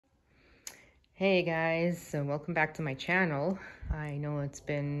Hey guys, so welcome back to my channel. I know it's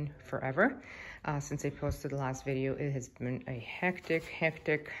been forever since I posted the last video. It has been a hectic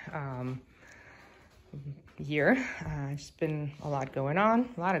year. It's been a lot going on,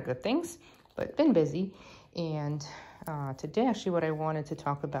 a lot of good things, but been busy. And today actually what I wanted to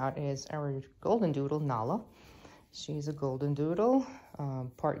talk about is our golden doodle, Nala. She's a golden doodle,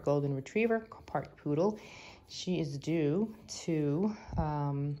 part golden retriever, part poodle. She is due to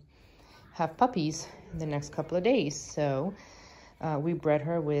have puppies in the next couple of days. So we bred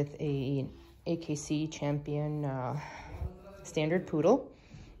her with a AKC champion standard poodle.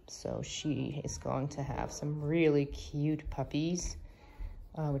 So she is going to have some really cute puppies,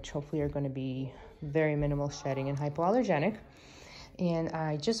 which hopefully are going to be very minimal shedding and hypoallergenic. And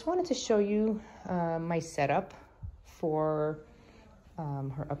I just wanted to show you my setup for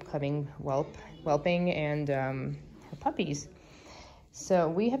her upcoming whelping and her puppies. So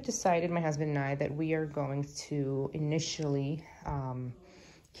we have decided, my husband and I, that we are going to initially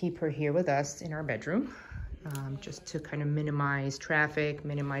keep her here with us in our bedroom, just to kind of minimize traffic,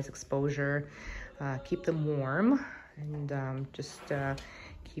 minimize exposure, keep them warm, and just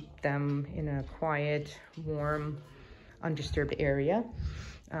keep them in a quiet, warm, undisturbed area.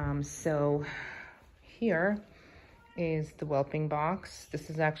 So here is the whelping box. This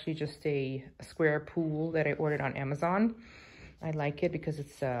is actually just a square pool that I ordered on Amazon. I like it because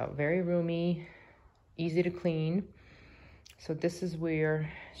it's very roomy, easy to clean. So this is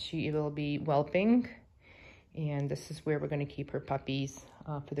where she will be whelping, and this is where we're going to keep her puppies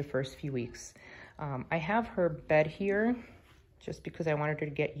for the first few weeks. I have her bed here just because I wanted her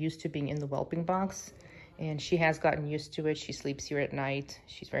to get used to being in the whelping box, and she has gotten used to it. She sleeps here at night.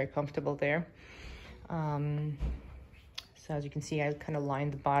 She's very comfortable there. So as you can see, I kind of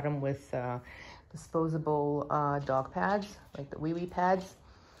lined the bottom with disposable dog pads, like the wee pads.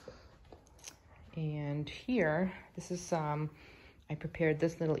 And here, this is, I prepared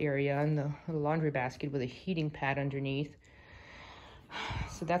this little area in the laundry basket with a heating pad underneath.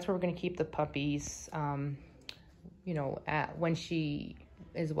 So that's where we're going to keep the puppies, you know, when she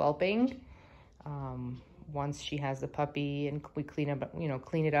is whelping. Once she has the puppy and we clean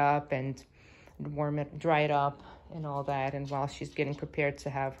it up and warm it, dry it up and all that, and while she's getting prepared to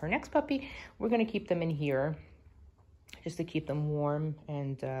have her next puppy, we're going to keep them in here just to keep them warm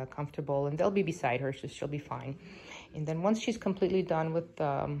and comfortable, and they'll be beside her, so she'll be fine. And then once she's completely done with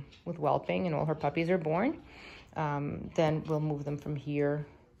whelping and all her puppies are born, then we'll move them from here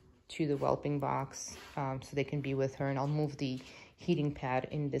to the whelping box, so they can be with her. And I'll move the heating pad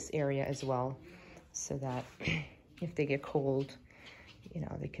in this area as well, so that if they get cold, you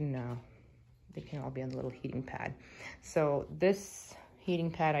know, they can all be on the little heating pad. So this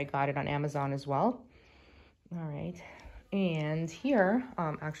heating pad, I got it on Amazon as well. All right. And here,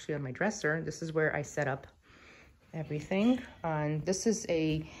 actually on my dresser, this is where I set up everything. And this is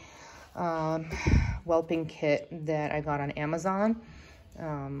a whelping kit that I got on Amazon.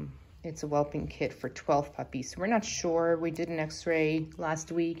 It's a whelping kit for 12 puppies. So we're not sure. We did an x-ray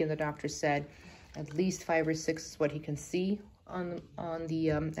last week, and the doctor said at least 5 or 6 is what he can see on the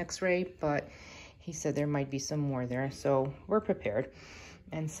x-ray, but he said there might be some more there, so we're prepared.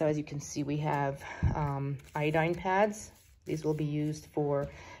 And so as you can see, we have iodine pads. These will be used for,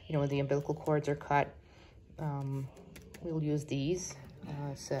 you know, when the umbilical cords are cut. We'll use these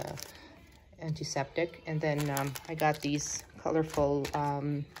as antiseptic. And then I got these colorful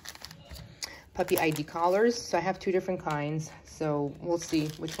puppy ID collars. So I have 2 different kinds, so we'll see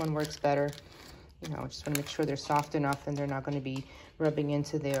which one works better. You know, just want to make sure they're soft enough and they're not going to be rubbing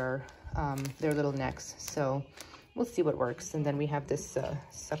into their little necks. So we'll see what works. And then we have this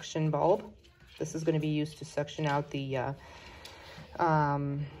suction bulb. This is going to be used to suction out the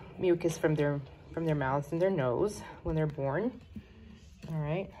mucus from their mouths and their nose when they're born. All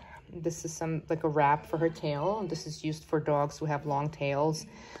right. This is like a wrap for her tail. This is used for dogs who have long tails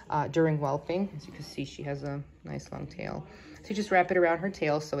during whelping. As you can see, she has a nice long tail. So you just wrap it around her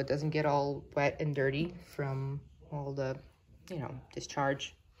tail so it doesn't get all wet and dirty from all the, you know,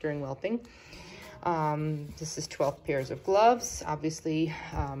 discharge during whelping. This is 12 pairs of gloves. Obviously,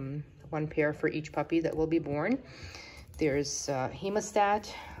 1 pair for each puppy that will be born. There's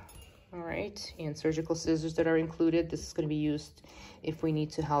hemostat, all right, and surgical scissors that are included. This is going to be used if we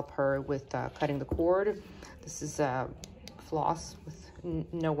need to help her with cutting the cord. This is floss with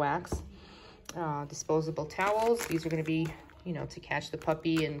no wax. Disposable towels. These are going to be, you know, to catch the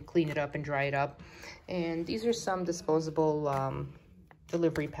puppy and clean it up and dry it up. And these are some disposable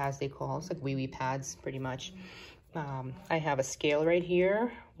delivery pads, they call. It's like wee pads, pretty much. I have a scale right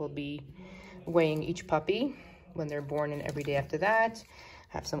here. We'll be weighing each puppy when they're born and every day after that.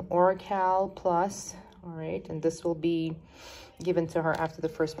 Have some Oracal Plus, all right, and this will be given to her after the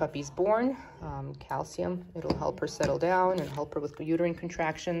first puppy's born. Calcium, it'll help her settle down and help her with uterine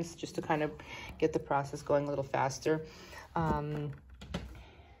contractions, just to kind of get the process going a little faster.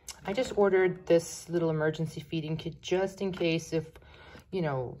 I just ordered this little emergency feeding kit just in case if, you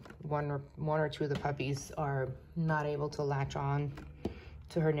know, one or two of the puppies are not able to latch on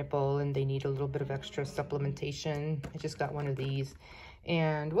to her nipple and they need a little bit of extra supplementation. I just got one of these,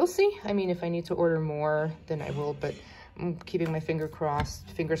 and we'll see. I mean, if I need to order more, then I will, but I'm keeping my fingers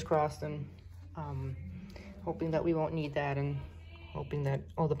crossed, and hoping that we won't need that, and hoping that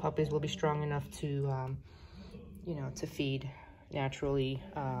all the puppies will be strong enough to, you know, to feed naturally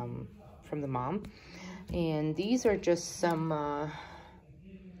from the mom. And these are just some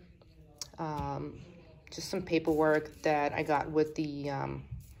paperwork that I got with the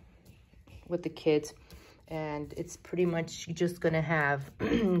kids, and it's pretty much just gonna have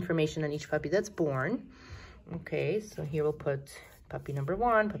information on each puppy that's born. Okay, so here we'll put puppy number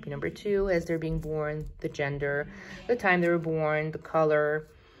 1, puppy number 2 as they're being born, the gender, the time they were born, the color,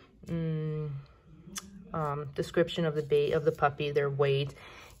 description of the puppy, their weight,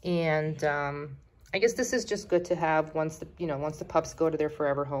 and I guess this is just good to have once the pups go to their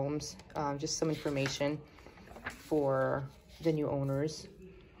forever homes. Just some information for the new owners,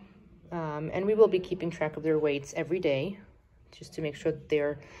 and we will be keeping track of their weights every day, just to make sure that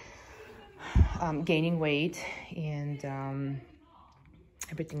they're gaining weight and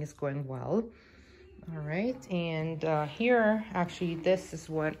everything is going well. All right, and here, actually, this is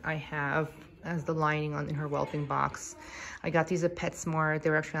what I have as the lining in her whelping box. I got these at PetSmart. They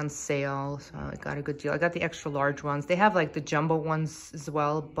were actually on sale, so I got a good deal. I got the extra large ones. They have like the jumbo ones as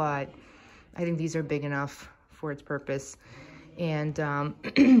well, but I think these are big enough for its purpose. And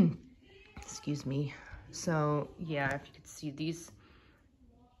excuse me. So yeah, if you could see, these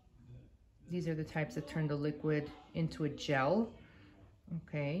are the types that turn the liquid into a gel.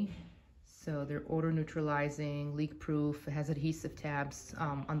 Okay, so they're odor neutralizing, leak proof. It has adhesive tabs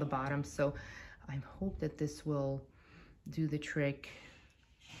on the bottom, so I hope that this will do the trick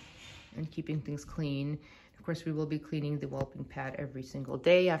and keeping things clean. Of course, we will be cleaning the whelping pad every single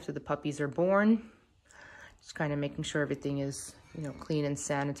day after the puppies are born, just kind of making sure everything is, you know, clean and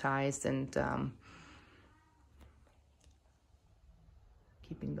sanitized, and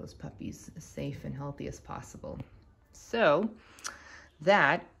keeping those puppies as safe and healthy as possible. So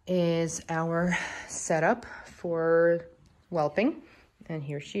that is our setup for whelping, and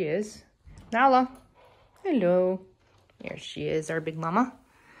here she is, Nala. Hello. Here she is, our big mama,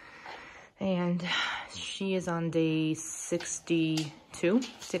 and she is on day 62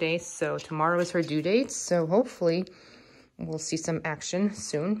 today, so tomorrow is her due date, so hopefully we'll see some action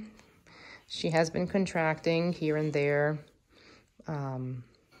soon. She has been contracting here and there,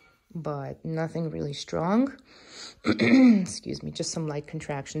 but nothing really strong. Excuse me, just some light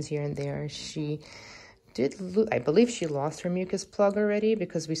contractions here and there. She did, I believe she lost her mucus plug already,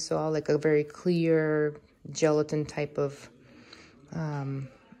 because we saw like a very clear gelatin type of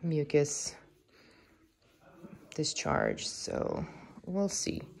mucus discharge, so we'll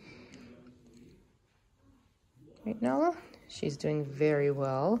see. Right, Nala? She's doing very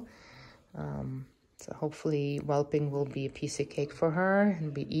well. So hopefully whelping will be a piece of cake for her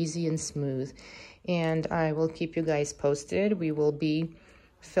and be easy and smooth. And I will keep you guys posted. We will be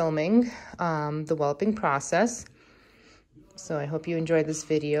filming the whelping process. So I hope you enjoyed this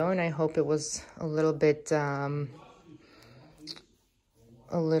video, and I hope it was a little bit, a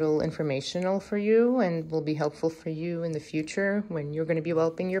little informational for you, and will be helpful for you in the future when you're going to be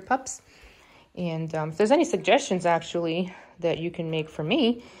whelping your pups. And if there's any suggestions, actually, that you can make for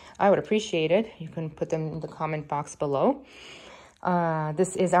me, I would appreciate it. You can put them in the comment box below.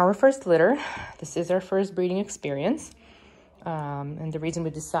 This is our first litter. This is our first breeding experience. And the reason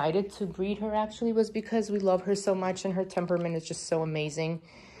we decided to breed her actually was because we love her so much, and her temperament is just so amazing.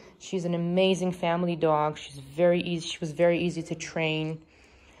 She's an amazing family dog. She's very easy. She was very easy to train.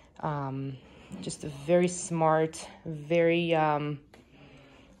 Just a very smart, very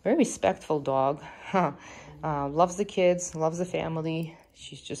respectful dog. Loves the kids, loves the family.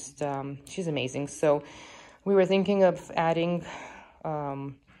 She's just, she's amazing. So we were thinking of adding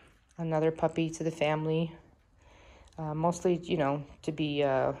another puppy to the family. Mostly, you know, to be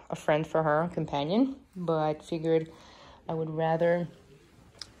a friend for her, a companion. But figured I would rather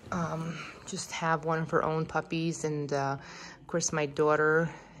just have one of her own puppies. And, of course, my daughter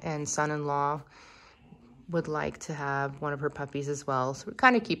and son-in-law would like to have one of her puppies as well. So we're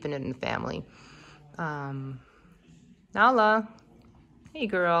kind of keeping it in the family. Nala. Hey,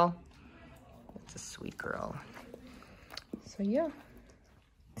 girl. That's a sweet girl. So, yeah.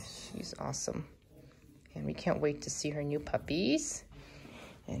 She's awesome. And we can't wait to see her new puppies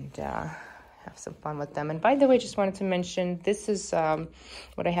and have some fun with them. And by the way, just wanted to mention, this is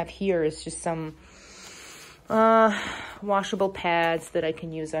what I have here is just some washable pads that I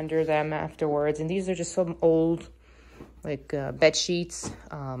can use under them afterwards. And these are just some old, like bed sheets,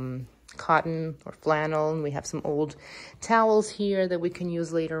 cotton or flannel. And we have some old towels here that we can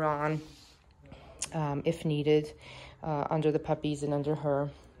use later on if needed, under the puppies and under her.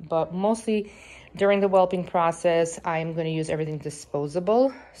 But mostly during the whelping process, I'm going to use everything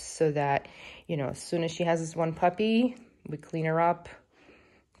disposable so that, you know, as soon as she has this one puppy, we clean her up,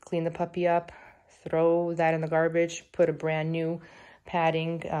 clean the puppy up, throw that in the garbage, put a brand new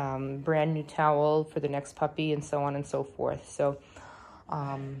padding, brand new towel for the next puppy, and so on and so forth. So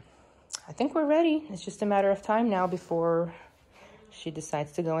I think we're ready. It's just a matter of time now before she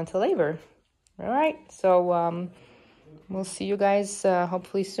decides to go into labor. All right, so we'll see you guys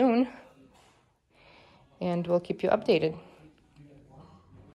hopefully soon, and we'll keep you updated.